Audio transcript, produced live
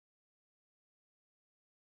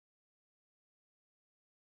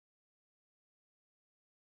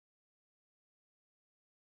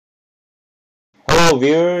Hello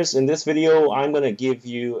viewers, in this video I'm going to give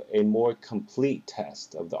you a more complete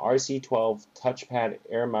test of the RC12 Touchpad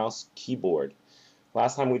Air Mouse keyboard.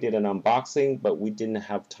 Last time we did an unboxing, but we didn't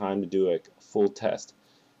have time to do a full test.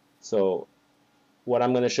 So what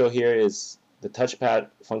I'm going to show here is the touchpad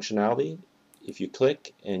functionality. If you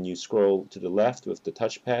click and you scroll to the left with the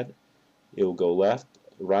touchpad, it will go left,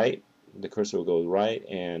 right, the cursor will go right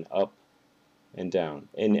and up and down.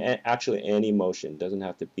 And actually any motion, doesn't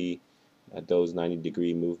have to be those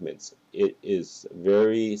 90-degree movements. It is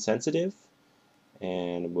very sensitive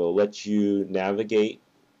and will let you navigate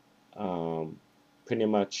pretty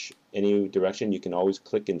much any direction. You can always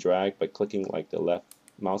click and drag by clicking like the left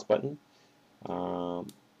mouse button.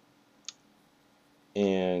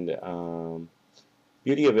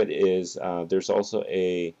 Beauty of it is there's also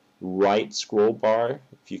a right scroll bar,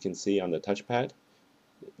 if you can see on the touchpad.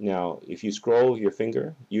 Now if you scroll with your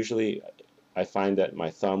finger, usually I find that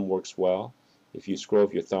my thumb works well. If you scroll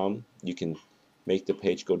with your thumb, you can make the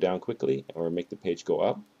page go down quickly or make the page go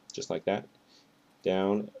up, just like that,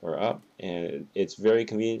 down or up, and it's very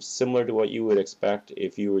convenient, similar to what you would expect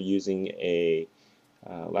if you were using a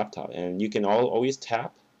laptop. And you can always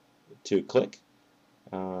tap to click.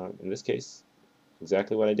 In this case,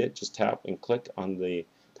 exactly what I did, just tap and click on the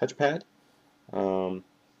touchpad.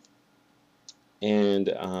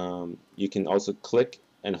 You can also click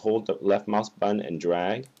and hold the left mouse button and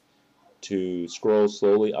drag to scroll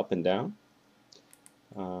slowly up and down.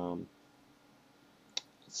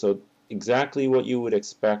 So exactly what you would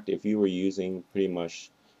expect if you were using pretty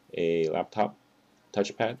much a laptop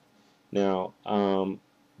touchpad. Now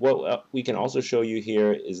what we can also show you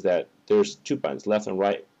here is that there's two buttons, left and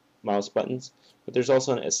right mouse buttons, but there's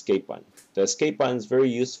also an escape button. The escape button is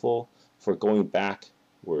very useful for going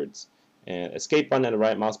backwards, and escape button and the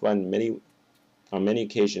right mouse button on many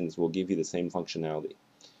occasions will give you the same functionality.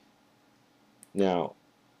 Now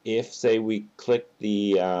if say we click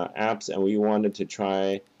the apps and we wanted to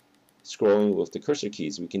try scrolling with the cursor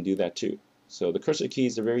keys, we can do that too. So the cursor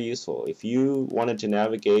keys are very useful. If you wanted to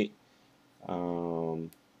navigate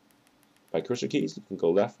by cursor keys, you can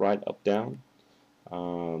go left, right, up, down.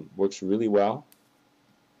 Works really well.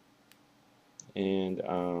 And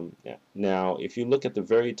now if you look at the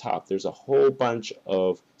very top, there's a whole bunch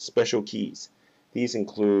of special keys. These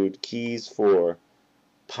include keys for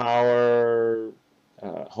power,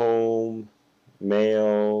 home,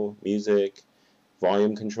 mail, music,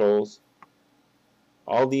 volume controls.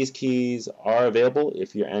 All these keys are available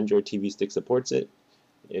if your Android TV stick supports it.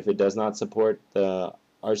 If it does not support the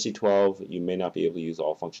RC12, you may not be able to use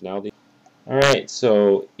all functionality. Alright,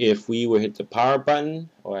 so if we were to hit the power button,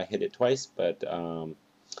 or I hit it twice, but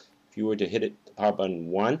if you were to hit the power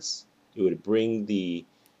button once, it would bring the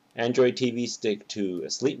Android TV stick to a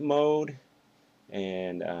sleep mode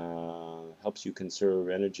and helps you conserve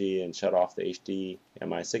energy and shut off the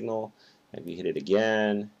HDMI signal. And if you hit it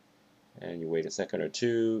again and you wait a second or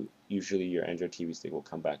two, usually your Android TV stick will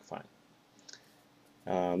come back fine.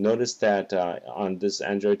 Notice that on this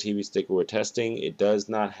Android TV stick we're testing, it does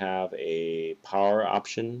not have a power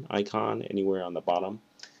option icon anywhere on the bottom.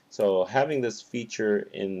 So having this feature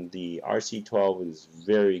in the RC12 is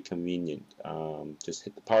very convenient. Just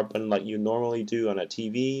hit the power button like you normally do on a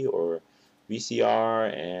TV or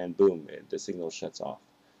VCR, and boom, the signal shuts off.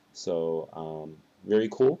 So very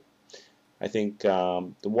cool. I think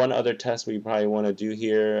the one other test we probably want to do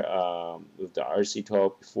here with the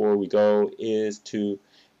RC12 before we go is to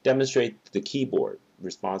demonstrate the keyboard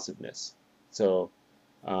responsiveness. So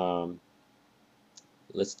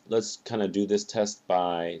let's kind of do this test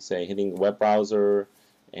by, say, hitting the web browser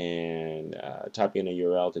and typing in a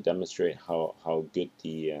URL to demonstrate how good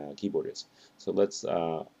the keyboard is. So let's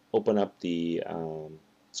open up the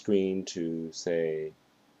screen to, say,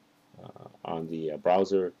 on the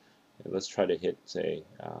browser. And let's try to hit, say,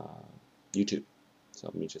 YouTube. So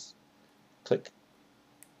let me just click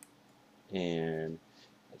and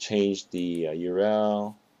change the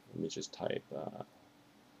URL. Let me just type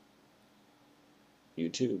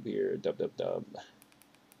YouTube here, www.youtube.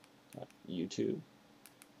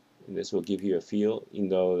 And this will give you a feel, even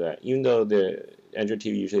though the Android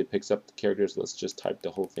TV usually picks up the characters. Let's just type the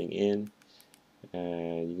whole thing in,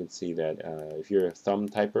 and you can see that if you're a thumb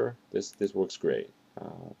typer, this works great.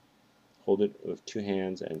 Hold it with two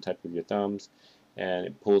hands and type with your thumbs, and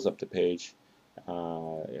it pulls up the page.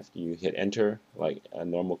 If you hit enter like a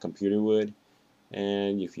normal computer would,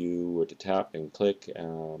 and if you were to tap and click,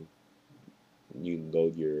 you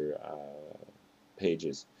load your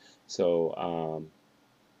pages. So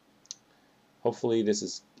hopefully this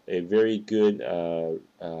is a very good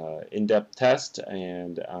in-depth test,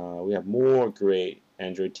 and we have more great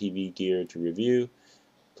Android TV gear to review.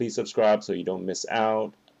 Please subscribe so you don't miss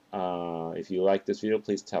out. If you like this video,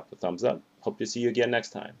 please tap the thumbs up. Hope to see you again next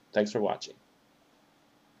time. Thanks for watching.